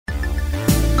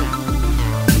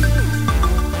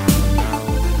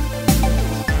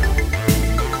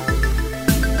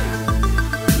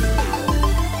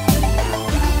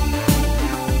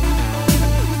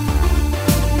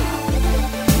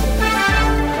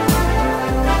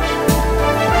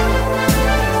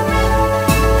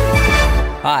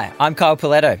Hi, I'm Kyle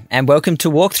Paletto, and welcome to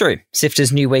Walkthrough,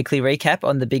 Sifter's new weekly recap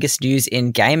on the biggest news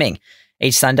in gaming.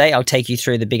 Each Sunday, I'll take you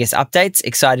through the biggest updates,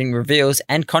 exciting reveals,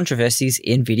 and controversies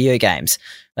in video games.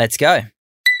 Let's go.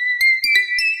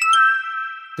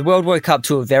 The world woke up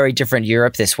to a very different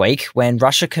Europe this week when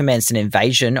Russia commenced an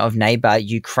invasion of neighbour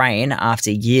Ukraine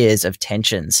after years of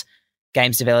tensions.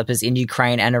 Games developers in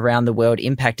Ukraine and around the world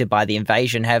impacted by the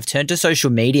invasion have turned to social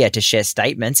media to share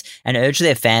statements and urge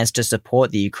their fans to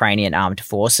support the Ukrainian armed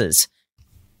forces.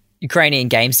 Ukrainian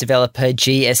games developer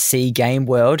GSC Game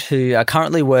World, who are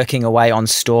currently working away on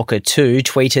Stalker 2,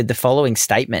 tweeted the following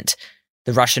statement.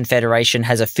 The Russian Federation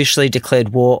has officially declared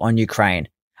war on Ukraine.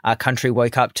 Our country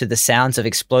woke up to the sounds of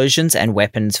explosions and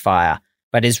weapons fire,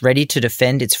 but is ready to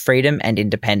defend its freedom and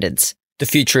independence. The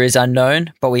future is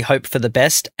unknown, but we hope for the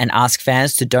best and ask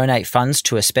fans to donate funds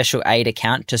to a special aid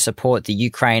account to support the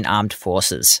Ukraine armed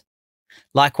forces.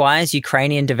 Likewise,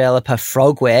 Ukrainian developer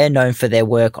Frogware, known for their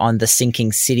work on The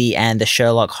Sinking City and the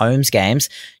Sherlock Holmes games,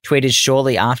 tweeted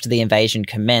shortly after the invasion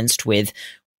commenced with,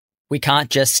 "We can't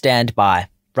just stand by.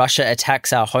 Russia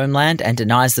attacks our homeland and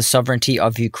denies the sovereignty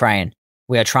of Ukraine.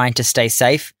 We are trying to stay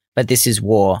safe, but this is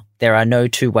war. There are no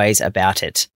two ways about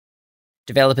it."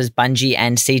 Developers Bungie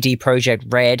and CD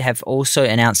Projekt Red have also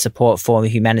announced support for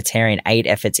humanitarian aid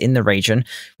efforts in the region,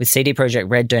 with CD Projekt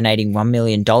Red donating $1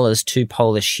 million to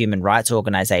Polish human rights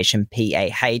organisation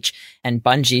PAH, and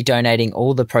Bungie donating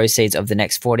all the proceeds of the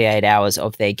next 48 hours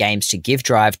of their games to Give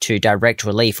Drive to direct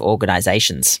relief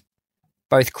organisations.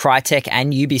 Both Crytek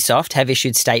and Ubisoft have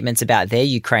issued statements about their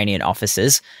Ukrainian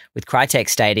officers, with Crytek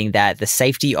stating that the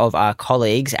safety of our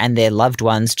colleagues and their loved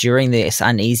ones during this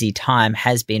uneasy time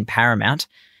has been paramount.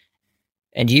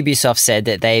 And Ubisoft said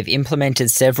that they've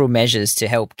implemented several measures to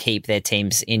help keep their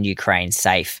teams in Ukraine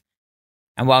safe.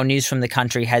 And while news from the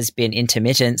country has been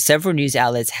intermittent, several news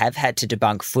outlets have had to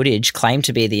debunk footage claimed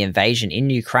to be the invasion in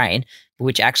Ukraine,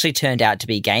 which actually turned out to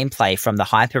be gameplay from the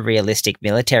hyper-realistic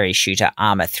military shooter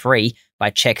Arma 3 by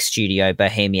Czech studio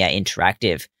Bohemia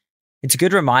Interactive. It's a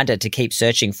good reminder to keep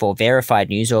searching for verified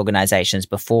news organisations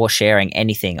before sharing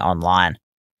anything online.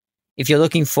 If you're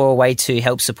looking for a way to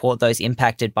help support those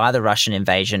impacted by the Russian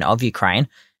invasion of Ukraine,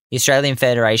 the Australian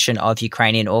Federation of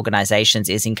Ukrainian Organisations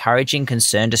is encouraging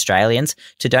concerned Australians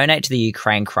to donate to the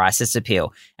Ukraine Crisis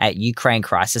Appeal at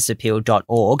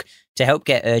ukrainecrisisappeal.org to help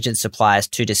get urgent supplies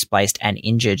to displaced and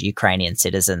injured Ukrainian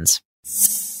citizens.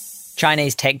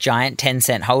 Chinese tech giant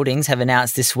Tencent Holdings have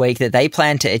announced this week that they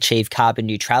plan to achieve carbon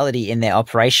neutrality in their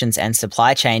operations and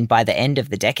supply chain by the end of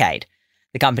the decade.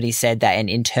 The company said that an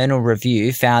internal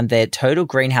review found their total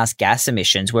greenhouse gas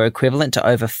emissions were equivalent to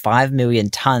over 5 million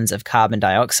tonnes of carbon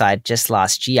dioxide just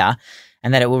last year,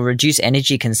 and that it will reduce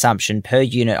energy consumption per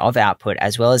unit of output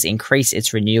as well as increase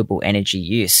its renewable energy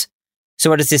use. So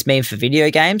what does this mean for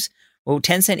video games? Well,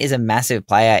 Tencent is a massive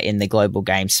player in the global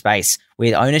game space,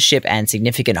 with ownership and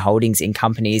significant holdings in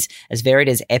companies as varied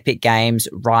as Epic Games,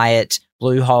 Riot,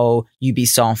 Bluehole,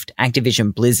 Ubisoft,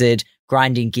 Activision Blizzard,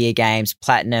 Grinding Gear Games,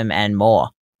 Platinum, and more.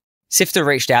 Sifter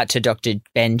reached out to Dr.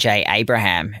 Ben J.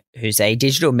 Abraham, who's a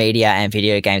digital media and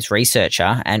video games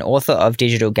researcher and author of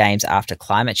Digital Games After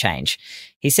Climate Change.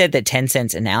 He said that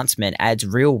Tencent's announcement adds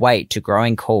real weight to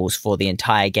growing calls for the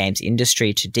entire games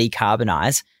industry to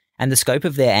decarbonise, and the scope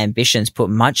of their ambitions put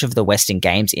much of the Western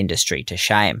games industry to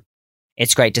shame.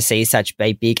 It's great to see such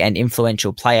a big and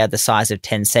influential player the size of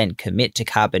Tencent commit to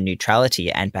carbon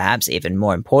neutrality and perhaps even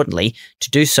more importantly,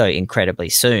 to do so incredibly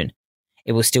soon.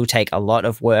 It will still take a lot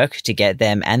of work to get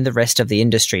them and the rest of the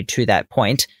industry to that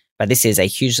point, but this is a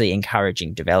hugely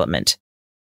encouraging development.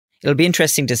 It'll be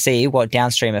interesting to see what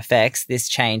downstream effects this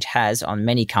change has on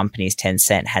many companies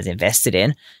Tencent has invested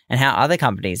in and how other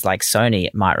companies like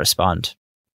Sony might respond.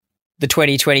 The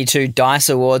 2022 DICE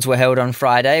Awards were held on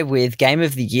Friday, with Game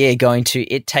of the Year going to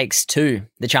It Takes Two,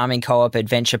 the charming co-op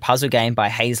adventure puzzle game by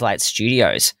Hazelight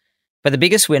Studios. But the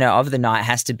biggest winner of the night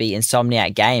has to be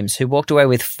Insomniac Games, who walked away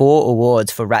with 4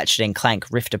 awards for Ratchet & Clank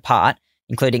Rift Apart,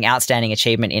 including Outstanding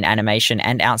Achievement in Animation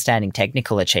and Outstanding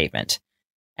Technical Achievement.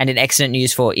 And in excellent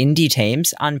news for indie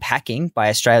teams, Unpacking by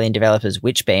Australian developers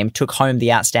Witchbeam took home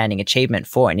the Outstanding Achievement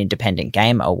for an Independent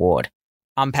Game Award.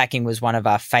 Unpacking was one of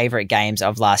our favourite games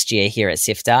of last year here at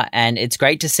Sifter, and it's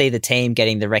great to see the team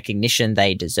getting the recognition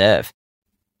they deserve.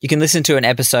 You can listen to an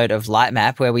episode of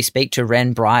Lightmap where we speak to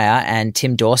Ren Breyer and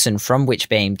Tim Dawson from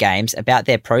Witchbeam Games about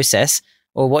their process,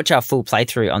 or watch our full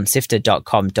playthrough on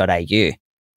sifter.com.au.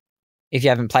 If you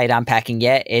haven't played Unpacking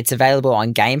yet, it's available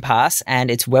on Game Pass, and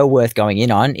it's well worth going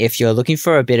in on if you're looking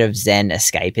for a bit of Zen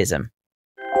escapism.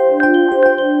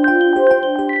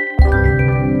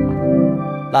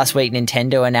 Last week,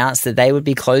 Nintendo announced that they would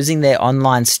be closing their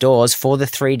online stores for the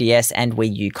 3DS and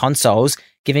Wii U consoles,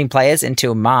 giving players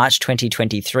until March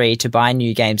 2023 to buy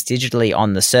new games digitally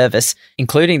on the service,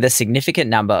 including the significant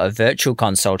number of virtual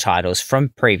console titles from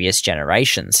previous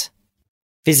generations.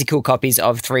 Physical copies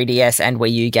of 3DS and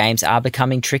Wii U games are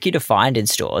becoming tricky to find in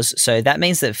stores, so that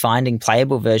means that finding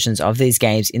playable versions of these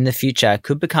games in the future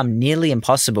could become nearly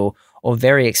impossible or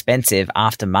very expensive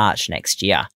after March next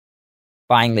year.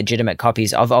 Buying legitimate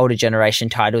copies of older generation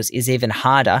titles is even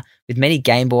harder, with many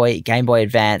Game Boy, Game Boy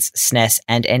Advance, SNES,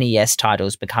 and NES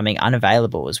titles becoming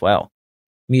unavailable as well.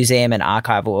 Museum and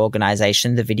archival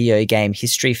organisation the Video Game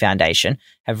History Foundation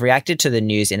have reacted to the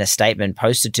news in a statement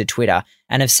posted to Twitter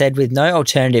and have said with no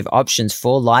alternative options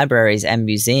for libraries and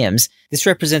museums, this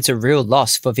represents a real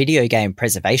loss for video game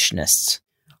preservationists.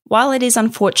 While it is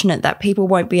unfortunate that people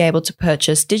won't be able to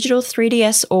purchase digital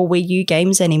 3DS or Wii U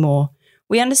games anymore,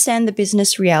 we understand the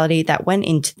business reality that went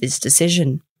into this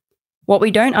decision. What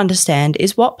we don't understand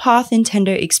is what path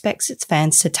Nintendo expects its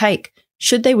fans to take,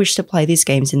 should they wish to play these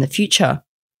games in the future.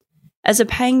 As a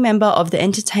paying member of the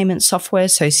Entertainment Software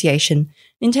Association,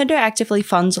 Nintendo actively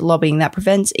funds lobbying that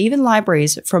prevents even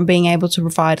libraries from being able to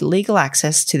provide legal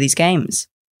access to these games.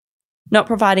 Not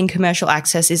providing commercial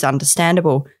access is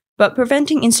understandable, but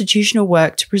preventing institutional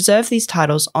work to preserve these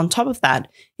titles on top of that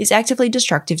is actively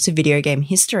destructive to video game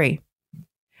history.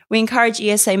 We encourage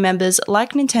ESA members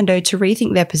like Nintendo to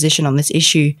rethink their position on this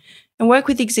issue and work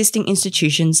with existing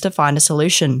institutions to find a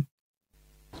solution.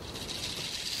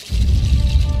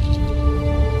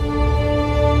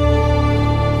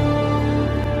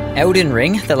 Elden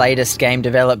Ring, the latest game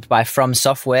developed by From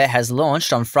Software, has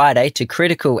launched on Friday to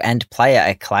critical and player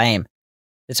acclaim.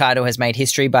 The title has made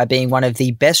history by being one of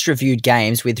the best reviewed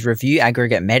games, with review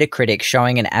aggregate Metacritic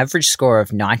showing an average score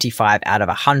of 95 out of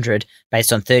 100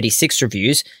 based on 36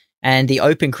 reviews, and the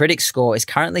Open Critic score is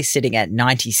currently sitting at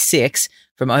 96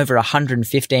 from over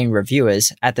 115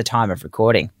 reviewers at the time of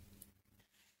recording.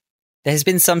 There has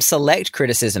been some select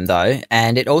criticism though,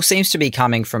 and it all seems to be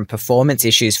coming from performance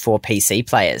issues for PC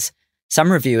players.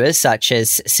 Some reviewers, such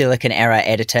as Silicon Era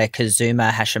editor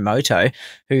Kazuma Hashimoto,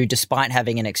 who despite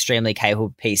having an extremely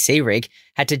capable PC rig,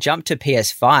 had to jump to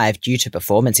PS5 due to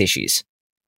performance issues.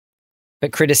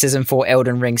 But criticism for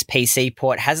Elden Ring's PC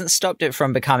port hasn't stopped it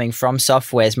from becoming From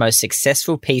Software's most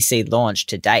successful PC launch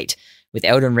to date, with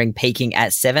Elden Ring peaking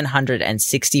at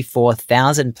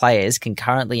 764,000 players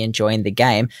concurrently enjoying the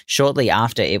game shortly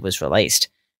after it was released.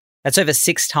 That's over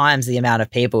 6 times the amount of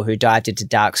people who dived into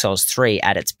Dark Souls 3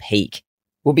 at its peak.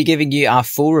 We'll be giving you our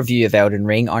full review of Elden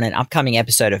Ring on an upcoming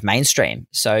episode of Mainstream,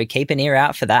 so keep an ear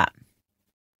out for that.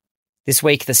 This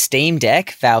week, the Steam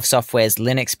Deck, Valve Software's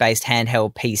Linux-based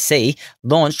handheld PC,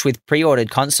 launched with pre-ordered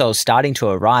consoles starting to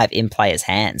arrive in players'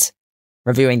 hands.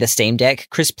 Reviewing the Steam Deck,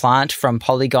 Chris Plant from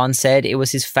Polygon said it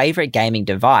was his favourite gaming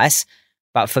device,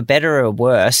 but for better or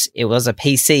worse, it was a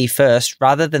PC first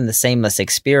rather than the seamless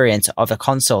experience of a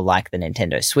console like the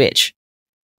Nintendo Switch.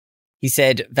 He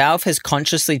said, Valve has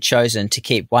consciously chosen to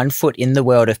keep one foot in the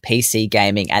world of PC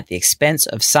gaming at the expense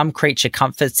of some creature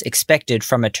comforts expected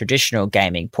from a traditional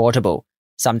gaming portable,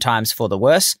 sometimes for the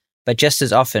worse, but just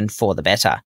as often for the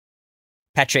better.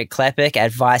 Patrick Klepek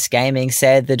at Vice Gaming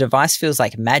said the device feels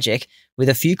like magic with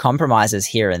a few compromises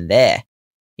here and there.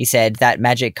 He said that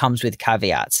magic comes with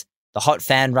caveats. The hot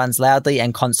fan runs loudly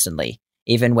and constantly,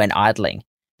 even when idling.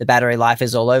 The battery life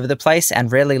is all over the place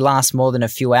and rarely lasts more than a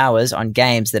few hours on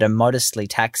games that are modestly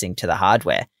taxing to the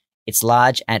hardware. It's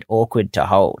large and awkward to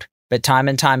hold. But time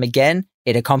and time again,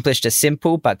 it accomplished a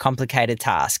simple but complicated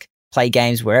task. Play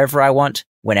games wherever I want,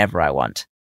 whenever I want.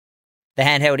 The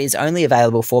handheld is only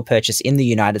available for purchase in the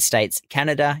United States,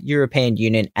 Canada, European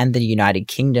Union, and the United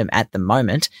Kingdom at the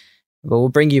moment, but we'll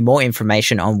bring you more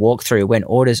information on walkthrough when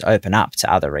orders open up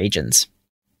to other regions.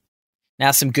 Now,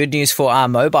 some good news for our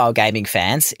mobile gaming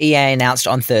fans. EA announced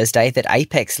on Thursday that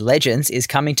Apex Legends is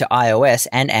coming to iOS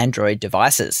and Android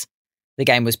devices. The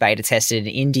game was beta tested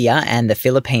in India and the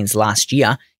Philippines last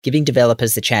year, giving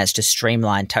developers the chance to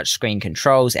streamline touchscreen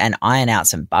controls and iron out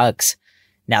some bugs.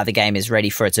 Now the game is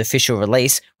ready for its official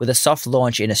release with a soft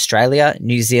launch in Australia,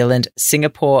 New Zealand,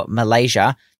 Singapore,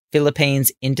 Malaysia,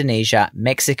 Philippines, Indonesia,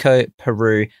 Mexico,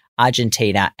 Peru,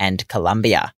 Argentina, and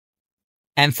Colombia.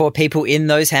 And for people in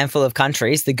those handful of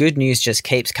countries, the good news just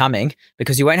keeps coming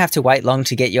because you won't have to wait long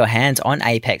to get your hands on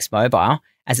Apex Mobile,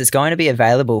 as it's going to be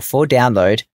available for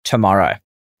download tomorrow.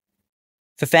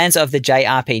 For fans of the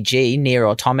JRPG Nier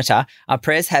Automata, our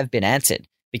prayers have been answered,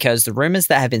 because the rumours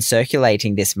that have been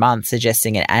circulating this month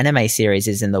suggesting an anime series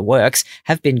is in the works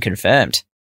have been confirmed.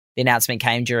 The announcement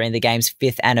came during the game's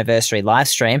 5th anniversary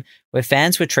livestream, where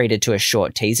fans were treated to a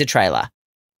short teaser trailer.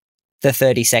 The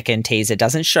 30-second teaser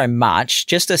doesn't show much,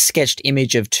 just a sketched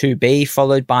image of 2B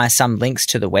followed by some links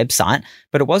to the website,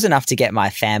 but it was enough to get my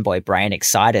fanboy brain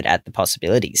excited at the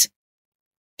possibilities.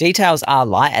 Details are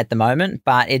light at the moment,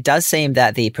 but it does seem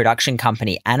that the production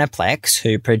company Aniplex,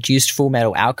 who produced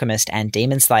Fullmetal Alchemist and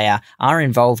Demon Slayer, are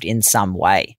involved in some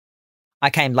way.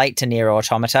 I came late to Nier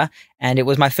Automata, and it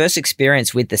was my first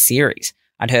experience with the series.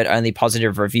 I'd heard only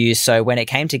positive reviews, so when it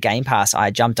came to Game Pass, I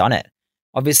jumped on it.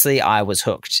 Obviously, I was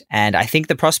hooked, and I think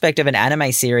the prospect of an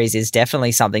anime series is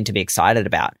definitely something to be excited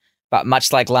about. But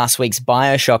much like last week's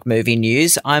BioShock movie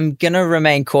news, I'm gonna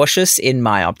remain cautious in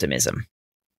my optimism.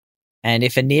 And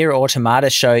if a Nier Automata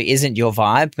show isn't your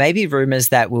vibe, maybe rumours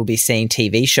that we'll be seeing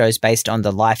TV shows based on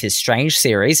the Life is Strange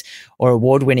series or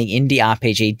award-winning indie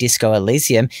RPG Disco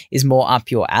Elysium is more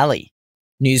up your alley.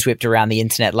 News whipped around the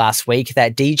internet last week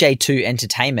that DJ2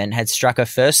 Entertainment had struck a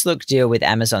first-look deal with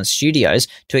Amazon Studios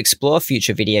to explore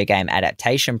future video game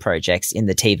adaptation projects in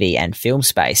the TV and film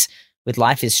space, with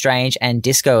Life is Strange and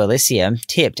Disco Elysium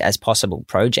tipped as possible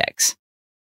projects.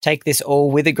 Take this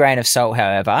all with a grain of salt,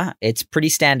 however. It's pretty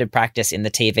standard practice in the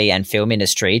TV and film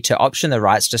industry to option the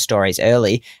rights to stories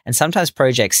early, and sometimes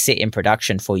projects sit in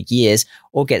production for years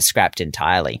or get scrapped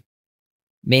entirely.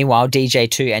 Meanwhile,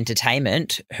 DJ2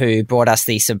 Entertainment, who brought us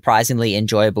the surprisingly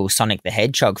enjoyable Sonic the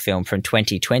Hedgehog film from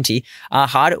 2020, are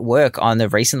hard at work on the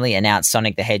recently announced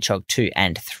Sonic the Hedgehog 2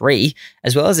 and 3,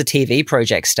 as well as a TV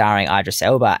project starring Idris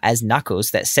Elba as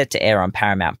Knuckles that's set to air on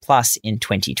Paramount Plus in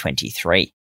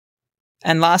 2023.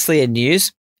 And lastly in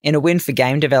news, in a win for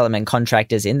game development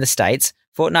contractors in the States,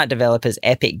 Fortnite developers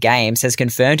Epic Games has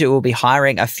confirmed it will be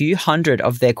hiring a few hundred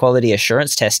of their quality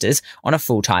assurance testers on a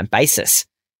full-time basis.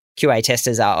 QA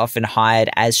testers are often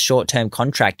hired as short-term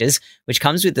contractors, which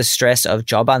comes with the stress of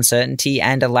job uncertainty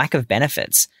and a lack of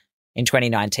benefits. In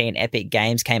 2019, Epic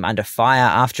Games came under fire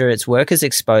after its workers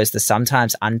exposed the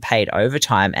sometimes unpaid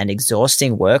overtime and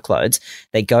exhausting workloads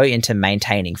that go into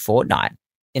maintaining Fortnite.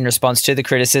 In response to the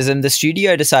criticism, the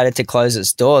studio decided to close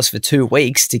its doors for 2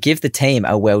 weeks to give the team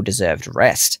a well-deserved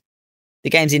rest. The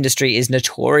games industry is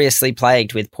notoriously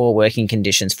plagued with poor working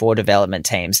conditions for development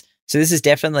teams, so this is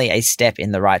definitely a step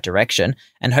in the right direction,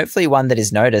 and hopefully one that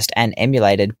is noticed and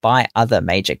emulated by other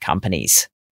major companies.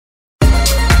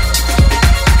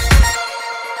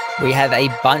 We have a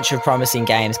bunch of promising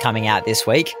games coming out this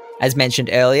week. As mentioned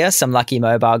earlier, some lucky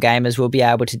mobile gamers will be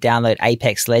able to download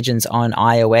Apex Legends on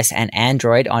iOS and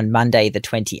Android on Monday the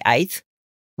 28th.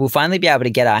 We'll finally be able to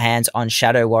get our hands on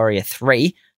Shadow Warrior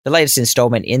 3. The latest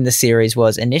installment in the series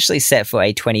was initially set for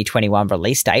a 2021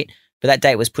 release date, but that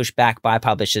date was pushed back by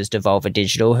publishers Devolver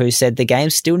Digital, who said the game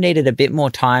still needed a bit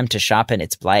more time to sharpen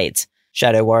its blades.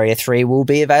 Shadow Warrior 3 will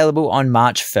be available on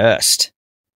March 1st.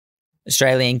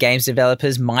 Australian games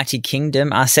developers Mighty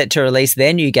Kingdom are set to release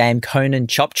their new game Conan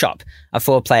Chop Chop, a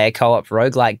 4-player co-op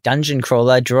roguelike dungeon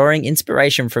crawler drawing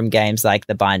inspiration from games like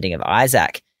The Binding of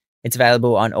Isaac. It's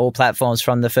available on all platforms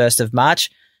from the 1st of March.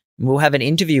 We'll have an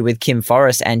interview with Kim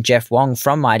Forrest and Jeff Wong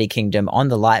from Mighty Kingdom on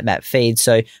the Lightmap feed,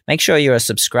 so make sure you are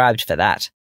subscribed for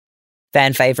that.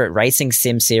 Fan favourite racing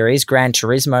sim series Gran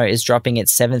Turismo is dropping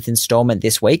its 7th installment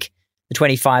this week. The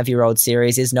 25-year-old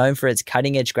series is known for its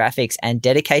cutting-edge graphics and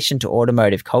dedication to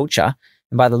automotive culture,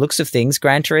 and by the looks of things,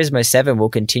 Gran Turismo 7 will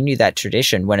continue that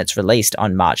tradition when it's released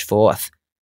on March 4th.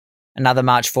 Another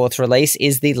March 4th release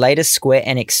is the latest Square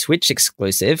Enix Switch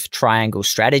exclusive, Triangle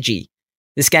Strategy.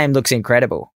 This game looks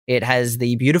incredible. It has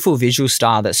the beautiful visual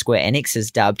style that Square Enix has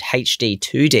dubbed HD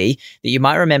 2D that you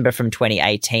might remember from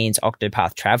 2018's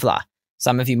Octopath Traveler.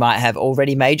 Some of you might have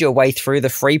already made your way through the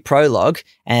free prologue,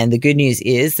 and the good news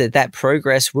is that that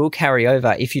progress will carry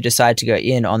over if you decide to go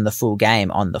in on the full game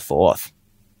on the 4th.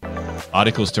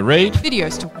 Articles to read,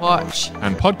 videos to watch,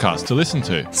 and podcasts to listen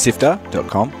to.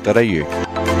 Sifter.com.au.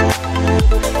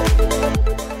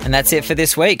 And that's it for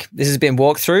this week. This has been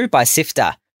Walkthrough by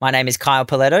Sifter. My name is Kyle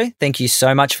Paletto. Thank you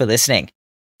so much for listening.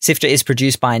 Sifter is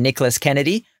produced by Nicholas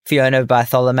Kennedy, Fiona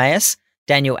Bartholomeus,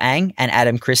 Daniel Ang, and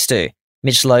Adam Christou.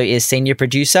 Mitch Lowe is senior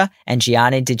producer, and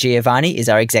Gianni Di Giovanni is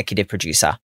our executive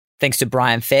producer. Thanks to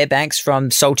Brian Fairbanks from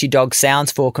Salty Dog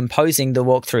Sounds for composing the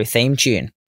Walkthrough theme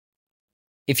tune.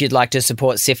 If you'd like to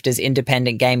support Sifter's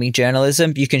independent gaming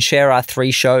journalism, you can share our 3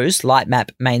 shows,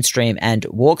 Lightmap, Mainstream, and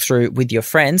Walkthrough, with your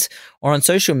friends, or on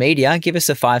social media, give us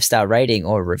a 5-star rating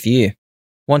or review.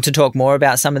 Want to talk more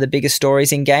about some of the biggest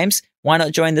stories in games? Why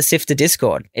not join the Sifter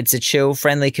Discord? It's a chill,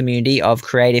 friendly community of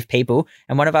creative people,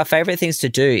 and one of our favourite things to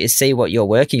do is see what you're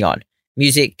working on.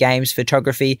 Music, games,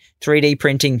 photography, 3D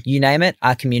printing, you name it,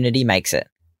 our community makes it.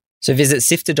 So visit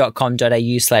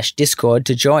sifter.com.au/discord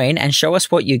to join and show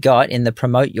us what you got in the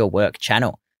Promote Your Work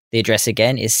channel. The address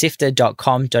again is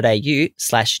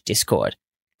sifter.com.au/discord.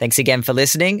 Thanks again for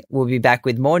listening. We'll be back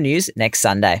with more news next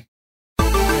Sunday.